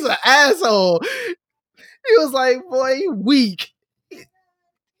 he's an asshole. He was like, boy, you weak.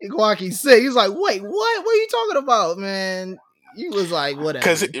 Kawaki sick. He's like, wait, what? What are you talking about, man? He was like,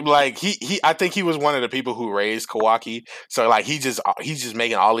 Because whatever. like I think he was one of the people who raised Kawaki. So like he's just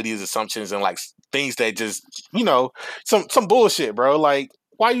making all of these assumptions and like things that just some bullshit, bro. Like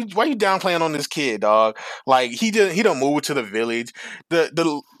why you downplaying on this kid, dog? Like he don't move to the village. The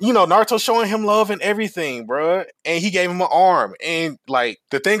Naruto showing him love and everything, bro. And he gave him an arm. And like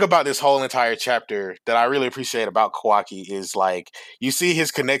the thing about this whole entire chapter that I really appreciate about Kawaki is like you see his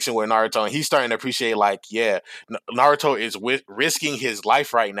connection with Naruto, and he's starting to appreciate like Naruto is risking his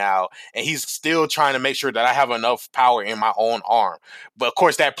life right now, and he's still trying to make sure that I have enough power in my own arm. But of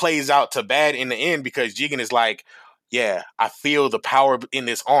course, that plays out to bad in the end because Jigen is like, yeah, I feel the power in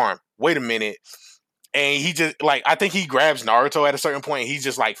this arm. Wait a minute. And he just like I think he grabs Naruto at a certain point. And he's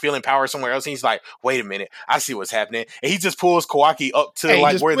just like feeling power somewhere else. And he's like, "Wait a minute, I see what's happening." And he just pulls Kawaki up to Hey,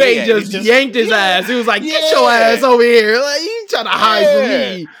 like where they he at. And just he's just yanked his ass. He was like, get your yeah, ass over here. Like, you trying to hide from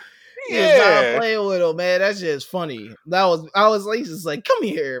yeah, me. He was not yeah, playing with him, man. That's just funny. I was like, just like, come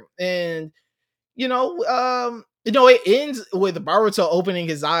here. And it ends with Boruto opening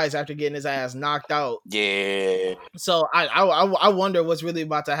his eyes after getting his ass knocked out. yeah. So I wonder what's really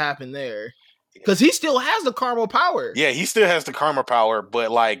about to happen there. Because he still has the caramel power. Yeah, he still has the karma power,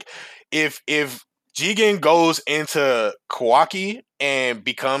 but like if Jigen goes into Kawaki and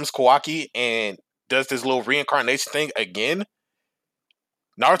becomes Kawaki and does this little reincarnation thing again,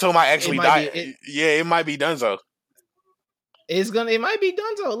 Naruto might It actually might die. be it, Yeah, it might be Dunzo. it might be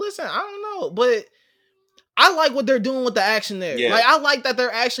done so. Listen, I don't know, but I like what they're doing with the action there. Yeah, Like, I like that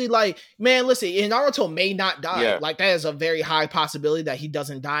they're actually like, man, listen, and Naruto may not die. yeah, Like, that is a very high possibility that he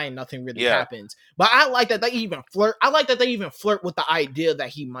doesn't die and nothing really yeah, happens. But I like that they even flirt. I like that they even flirt with the idea that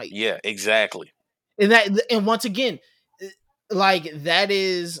he might. yeah, exactly. And once again, like that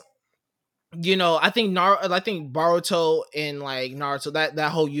is, I think Boruto and like Naruto,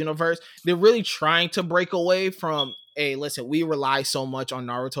 that whole universe, they're really trying to break away from. Hey, listen, we rely so much on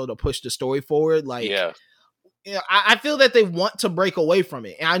Naruto to push the story forward. Like, Yeah, I feel that they want to break away from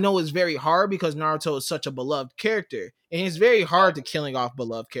it. And I know it's very hard because Naruto is such a beloved character. And it's very hard to killing off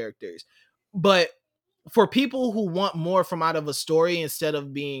beloved characters. But for people who want more from out of a story instead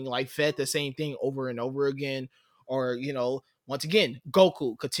of being like fed the same thing over and over again, or, once again,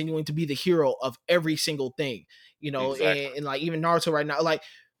 Goku continuing to be the hero of every single thing, exactly, and like even Naruto right now, like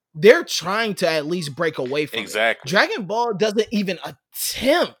they're trying to at least break away from it. exactly, Dragon Ball doesn't even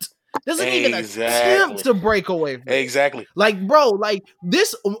attempt exactly, to break away from it. exactly, Like, bro, like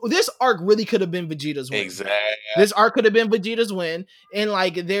this arc really could have been Vegeta's win. exactly, This arc could have been Vegeta's win, and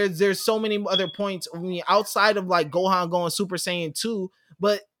like there's so many other points. I mean, outside of like Gohan going Super Saiyan 2,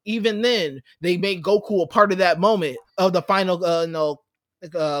 but even then they make Goku a part of that moment of the final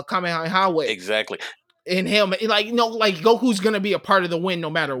Kamehameha wave. exactly, And him like like Goku's gonna be a part of the win no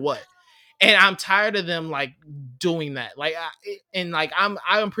matter what. And I'm tired of them like doing that. Like, I'm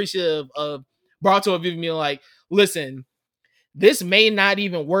appreciative of Boruto of even being like, listen, this may not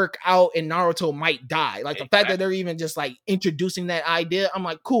even work out and Naruto might die. Like the fact that they're even just like introducing that idea, I'm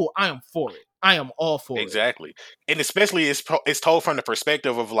like, cool, I am for it. I am all for it. Exactly, and especially it's told from the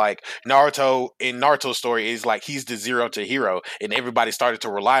perspective of like Naruto. In Naruto's story, is like he's the zero to hero, and everybody started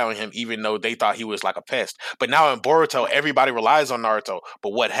to rely on him, even though they thought he was like a pest. But now in Boruto, everybody relies on Naruto.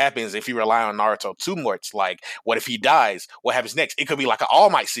 But what happens if you rely on Naruto too much? Like, what if he dies? What happens next? It could be like an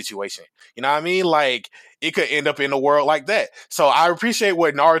All Might situation. You know what I mean? Like, it could end up in a world like that. So I appreciate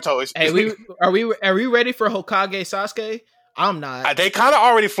what Naruto is. Hey, are we ready for Hokage Sasuke? I'm not. They kind of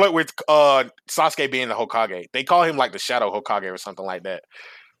already flirt with Sasuke being the Hokage. They call him like the Shadow Hokage or something like that.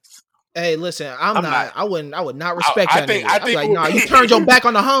 Hey, listen, I'm I'm not. not. I would not respect I that think. nigga. I I'd be think. like, nah, you turned your back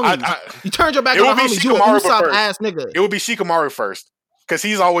on the homies. I, You turned your back it on will the be homies. You an Shikamaru Usopp first. ass nigga. It will be Shikamaru first because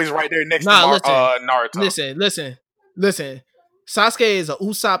he's always right there next to Nah, listen, Naruto. listen. Sasuke is a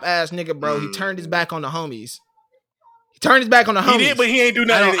Usopp ass nigga, bro. He turned his Mm, back on the homies. Turn his back on the homies. He did, but he ain't do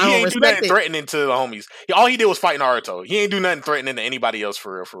nothing. I don't respect it. Threatening to the homies. All he did was fight Naruto. He ain't do nothing threatening to anybody else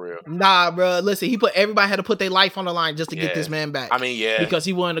for real. Nah, bro. Listen, everybody had to put their life on the line just to get this man back. I mean, yeah, because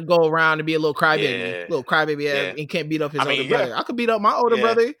he wanted to go around and be a little crybaby, and can't beat up his older brother. I could beat up my older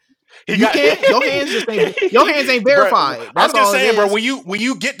brother. You can't. Your hands ain't verified. Bro, That's I'm just all saying, bro. is. When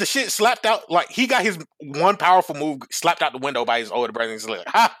you get the shit slapped out, like he got his one powerful move slapped out the window by his older brother. And he's like,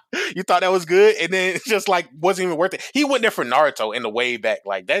 "Ha! You thought that was good?" And then it's just like wasn't even worth it. He went there for Naruto in the way back.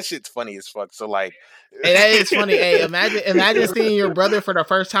 Like that shit's funny as fuck. So like, hey, that is funny. Hey, imagine seeing your brother for the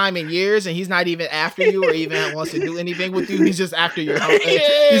first time in years, and he's not even after you or even wants to do anything with you. He's just after your homie.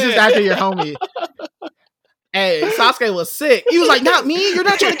 He's just after your homie. Hey, Sasuke was sick. He was like, "Not me. You're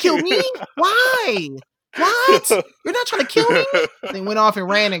not trying to kill me. Why? What? You're not trying to kill me?" They went off and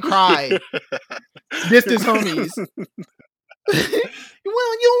ran and cried. Dissed his homies. Well, you don't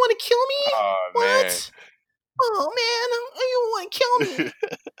want to kill me? Oh, what? Man. Oh man, you want to kill me?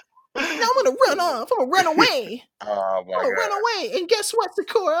 Now I'm gonna run off. I'm gonna run away. Oh my I'm gonna God. run away. And guess what,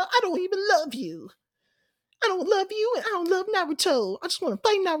 Sakura? I don't even love you. I don't love you, and I don't love Naruto. I just want to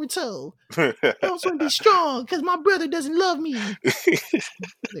fight Naruto. I just want to be strong because my brother doesn't love me.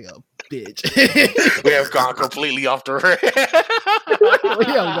 Nigga, bitch. We have gone completely off the rail. We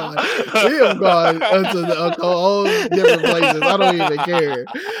have gone into all different places. I don't even care.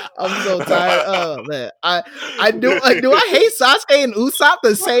 I'm so tired. Oh man, do I hate Sasuke and Usopp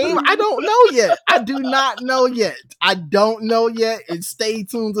the same? I don't know yet. I do not know yet. I don't know yet. And stay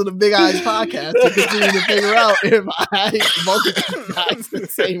tuned to the Big Eyes podcast to continue to figure out if I hate both of these guys the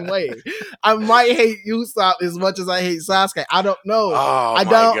same way. I might hate Usopp as much as I hate Sasuke. I don't know. I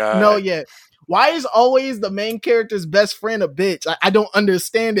don't know yet. Why is always the main character's best friend a bitch? I don't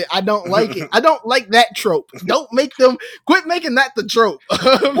understand it. I don't like it. I don't like that trope. Don't make them quit making that the trope.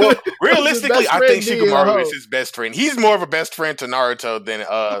 Well, realistically, I think Shikamaru is his best friend. He's more of a best friend to Naruto than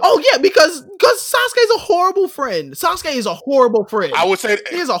Oh yeah, because Sasuke's a horrible friend. Sasuke is a horrible friend. I would say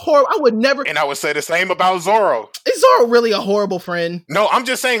he's a horrible. I would never. And I would say the same about Zoro. Is Zoro really a horrible friend? No, I'm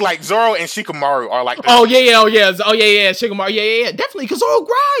just saying like Zoro and Shikamaru are like. Oh yeah, Shikamaru, yeah, definitely. Because Zoro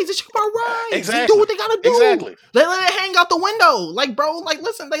grinds and Shikamaru rides. Exactly. They do what they gotta do. Exactly. They let it hang out the window. Like, bro, like,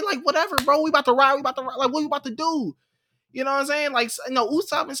 listen, they like, whatever, bro. We about to ride. Like, what we about to do? You know what I'm saying? Like,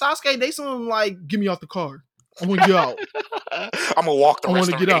 Usopp and Sasuke, they seem like, get me out the car. I want to get out. I'm gonna walk I want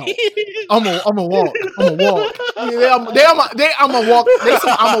to get out. I'm gonna walk. I'm gonna walk. I'm gonna walk. They say I'm gonna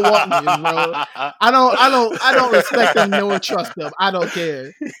walk, niggas, bro. I don't respect them nor trust them. I don't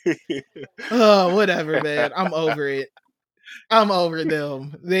care. Oh, whatever, man. I'm over it. I'm over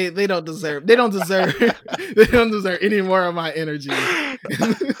them. They don't deserve. They don't deserve. They don't deserve any more of my energy.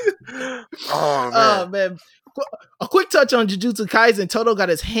 Oh man. A quick touch on Jujutsu Kaisen. Toto got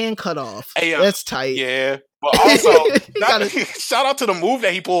his hand cut off. Hey, that's tight. Yeah. But also, shout out to the move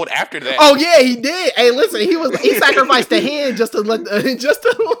that he pulled after that. Oh yeah, he did. Hey, listen, he sacrificed the hand just to let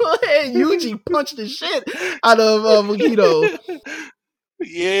Yuji punch the shit out of Megiddo.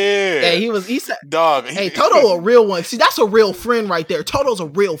 Yeah. Hey, he said, dog. Hey, Toto a real one. See, that's a real friend right there. Toto's a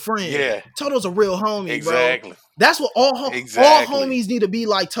real friend. Yeah. Toto's a real homie, exactly. Bro. That's what all homies need to be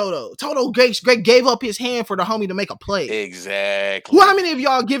like Toto. Toto gave up his hand for the homie to make a play. Exactly. How many of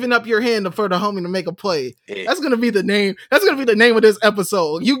y'all giving up your hand for the homie to make a play? That's gonna be the name. That's gonna be the name of this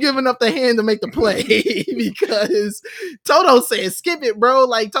episode. You giving up the hand to make the play because Toto said, "Skip it, bro."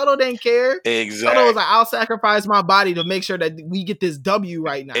 Like Toto didn't care. Exactly. Toto was like, "I'll sacrifice my body to make sure that we get this W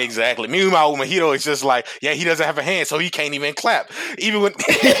right now." Exactly. Meanwhile, Mahito is just like, yeah, he doesn't have a hand, so he can't even clap. Even when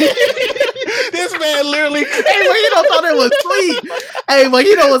this man literally. Hey, Mahito thought it was sweet. Hey,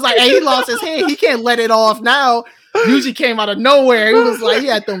 Mahito was like, hey, he lost his hand. He can't let it off now. Yuji came out of nowhere. He was like, he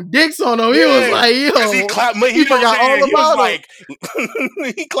had them dicks on him. He was like, yo. He clapped Mahito's he forgot hand. all about it.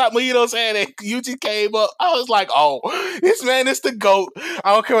 Like, he clapped Mahito's hand and Yuji came up. I was like, oh, this man is the GOAT.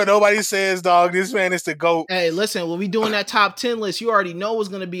 I don't care what nobody says, dog. This man is the GOAT. Hey, listen, when we doing that top 10 list, you already know what's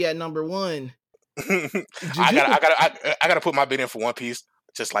going to be at number 1. I gotta put my bid in for One Piece.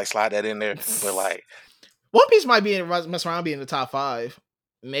 Just like slide that in there. But like, One Piece might be mess around be in the top 5.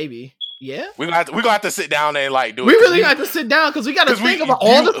 Maybe. Yeah. We're gonna have to sit down and like do it. We really have to sit down because we gotta think about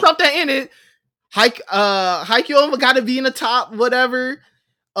all the stuff that in it. Haikyuu gotta be in the top, whatever.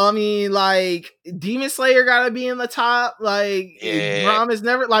 I mean, like Demon Slayer gotta be in the top. Like Rom is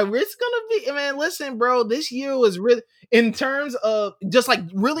never like it's gonna be, man, listen, bro. This year was really in terms of just like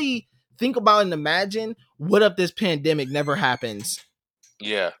really think about and imagine what if this pandemic never happens.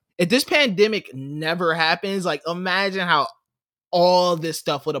 Yeah. If this pandemic never happens, like imagine how all this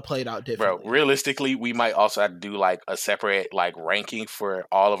stuff would have played out Bro, differently. realistically, we might also have to do like a separate like ranking for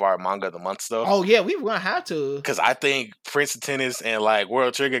all of our manga of the month stuff. Oh yeah, we were gonna have to. Because I think Prince of Tennis and like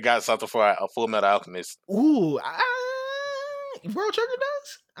World Trigger got something for a Full Metal Alchemist. Ooh, World Trigger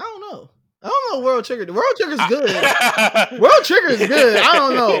does? I don't know. I don't know. World Trigger. World Trigger's good. World Trigger's good. I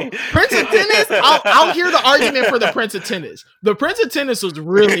don't know. Prince of Tennis. I'll hear the argument for the Prince of Tennis. The Prince of Tennis was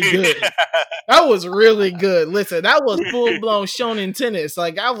really good. That was really good. Listen, that was full blown shonen tennis.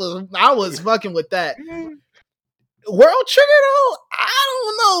 Like I was fucking with that. World Trigger though, I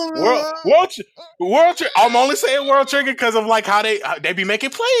don't know. World Trigger. I'm only saying World Trigger because of like how they be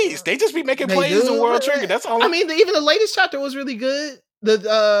making plays. They just be making They plays do. in World Trigger. That's all. I mean, even the latest chapter was really good.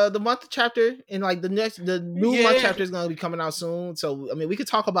 The month chapter and like the new month chapter is gonna be coming out soon. So I mean, we could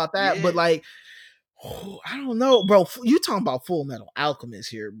talk about that. But like, I don't know, bro. You talking about Full Metal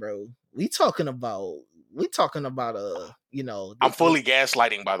Alchemist here, bro? We talking about I'm fully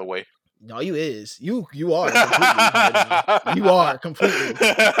gaslighting, by the way. No, you are completely. You are completely. You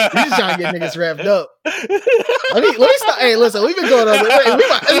just trying to get niggas wrapped up. Let me stop. Hey, listen, we've been going over. Let me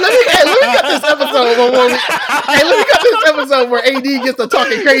cut this episode let me cut this episode where AD gets to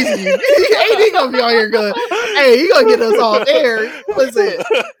talking crazy. AD gonna be on here going, hey, he gonna get us off air. Listen,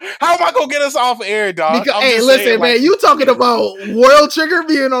 how am I gonna get us off air, dog? Because, hey, listen, saying, man, you talking about World Trigger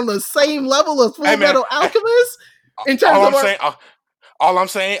being on the same level as Full Metal Alchemist in terms of all I'm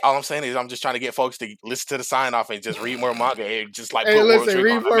saying is I'm just trying to get folks to listen to the sign off and just read more manga and just like put World Trigger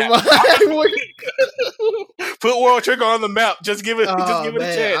on the map. Put World Trigger on the map. Just give it a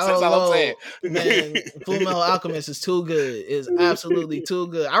chance. That's all I'm saying. Man, Full Metal Alchemist is too good. It's absolutely too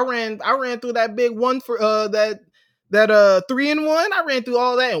good. I ran through that big one for that 3-in-1. I ran through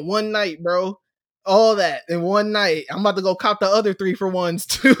all that in one night, bro. All that in one night. I'm about to go cop the other 3-for-1s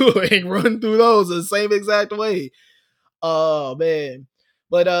too and run through those the same exact way. Oh man.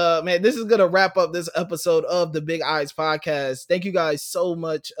 But man, this is gonna wrap up this episode of the Big Eyes Podcast. Thank you guys so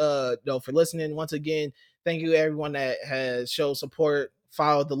much for listening. Once again, thank you everyone that has showed support.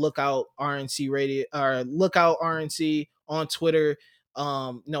 Follow the Lookout RNC radio or Lookout RNC on Twitter.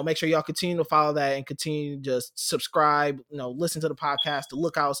 Make sure y'all continue to follow that and continue to just subscribe, listen to the podcast. The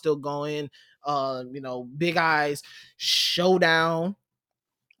Lookout's still going. Big Eyes Showdown.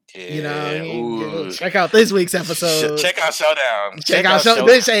 Yeah, check out this week's episode. Check out Showdown. Check out Showdown.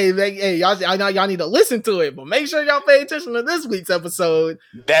 Hey, y'all need to listen to it, but make sure y'all pay attention to this week's episode.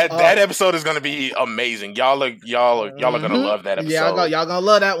 That episode is gonna be amazing. Y'all are gonna love that episode. Yeah, y'all gonna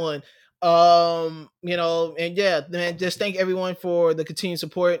love that one. And yeah, man, just thank everyone for the continued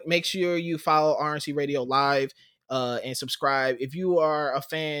support. Make sure you follow RNC Radio Live and subscribe if you are a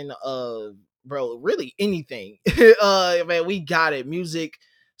fan of really anything. Man, we got it. Music,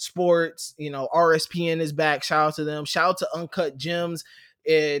 sports, RSPN is back. Shout out to them. Shout out to Uncut Gems.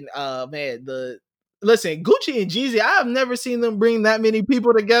 And listen, Gucci and Jeezy, I have never seen them bring that many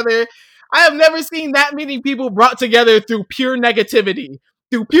people together. I have never seen that many people brought together through pure negativity.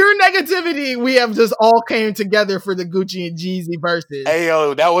 Through pure negativity, we have just all came together for the Gucci and Jeezy verses. Hey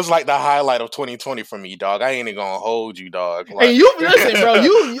yo, that was like the highlight of 2020 for me, dog. I ain't even gonna hold you, dog. Like, and you listen, bro.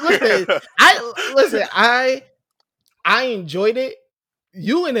 You listen. I enjoyed it.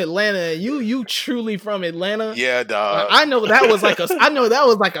 You in Atlanta, you truly from Atlanta. Yeah, dog. I know that was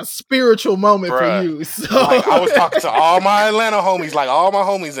like a spiritual moment for you. So like, I was talking to all my Atlanta homies,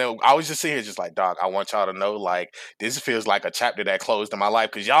 and I was just sitting here just like, dog, I want y'all to know, like, this feels like a chapter that closed in my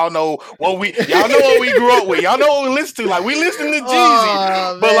life because y'all know what we grew up with. Y'all know what we listen to. Like, we listen to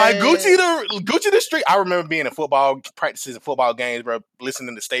Jeezy. But like Gucci the Street, I remember being in football practices and football games, bro,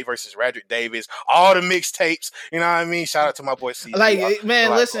 listening to State versus Radrick Davis, all the mixtapes, you know what I mean? Shout out to my boy CG.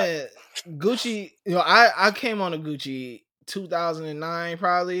 Listen, Gucci, I came on to Gucci 2009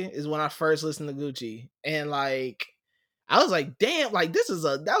 probably is when I first listened to Gucci. And like I was like, damn, like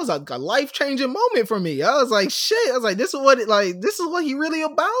that was like a life-changing moment for me. I was like, shit. I was like, this is what he really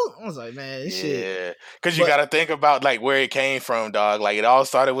about? I was like, man, this shit. Yeah. Cause you gotta think about like where it came from, dog. Like it all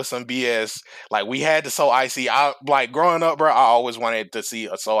started with some BS. Like we had the So Icy. Like growing up, bro, I always wanted to see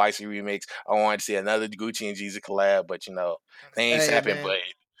a So Icy remix. I wanted to see another Gucci and Jeezy collab, but things happen, but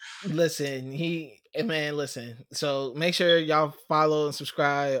listen, listen. So make sure y'all follow and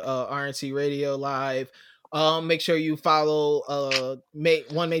subscribe RNC Radio Live. Make sure you follow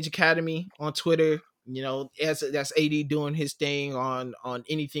One Major Academy on Twitter. That's AD doing his thing on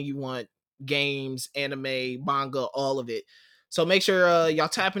anything you want, games, anime, manga, all of it. So make sure y'all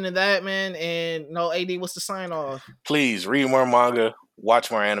tap into that, man. And AD, what's the sign off? Please read more manga,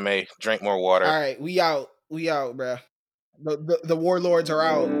 watch more anime, drink more water. All right, we out, bro. The warlords are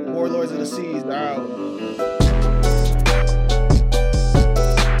out. Warlords of the seas are out.